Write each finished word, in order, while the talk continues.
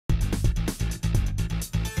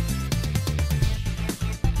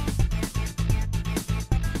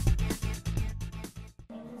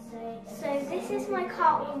my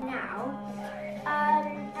cartwheel now,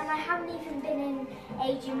 and I haven't even been in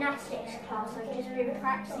a gymnastics class. I've just been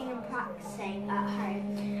practicing and practicing at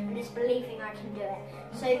home and just believing I can do it.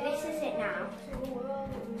 So this is it now.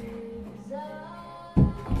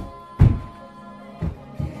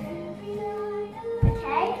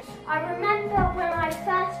 Okay, I remember when I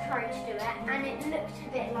first tried to do it and it looked a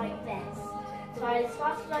bit like this. So I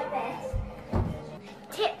started like this.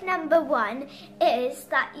 Tip number 1 is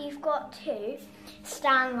that you've got to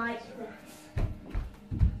stand like this.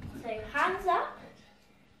 So hands up,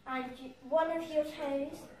 and one of your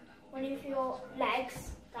toes, one of your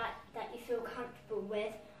legs that you feel comfortable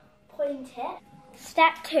with, point it.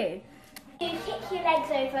 Step 2, you kick your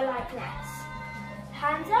legs over like this.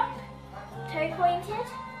 Hands up, toe pointed,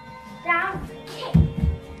 down, kick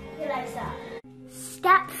your legs up.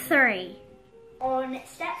 Step 3. On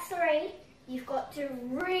step 3, you've got to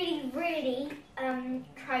really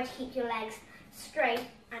try to keep your legs straight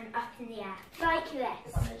and up in the air, like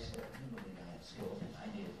this.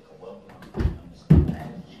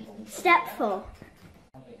 Step 4.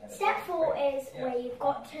 Step 4 is where you've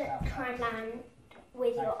got to try and land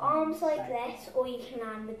with your arms like this, or you can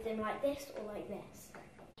land with them like this or like this.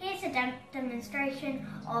 Here's a demonstration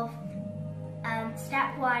of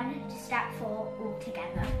step 1 to step 4 all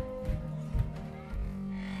together.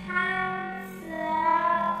 Hands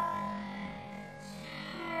up,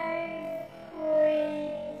 toe pointed,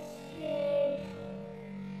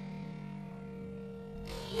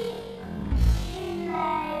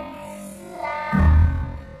 legs up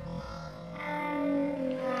and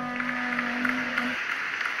down.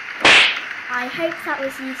 I hope that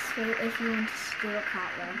was useful if you wanted to do a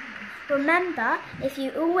cartwheel. Remember, if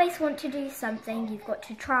you always want to do something, you've got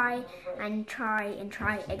to try and try and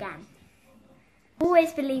try again.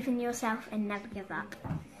 Always believe in yourself and never give up.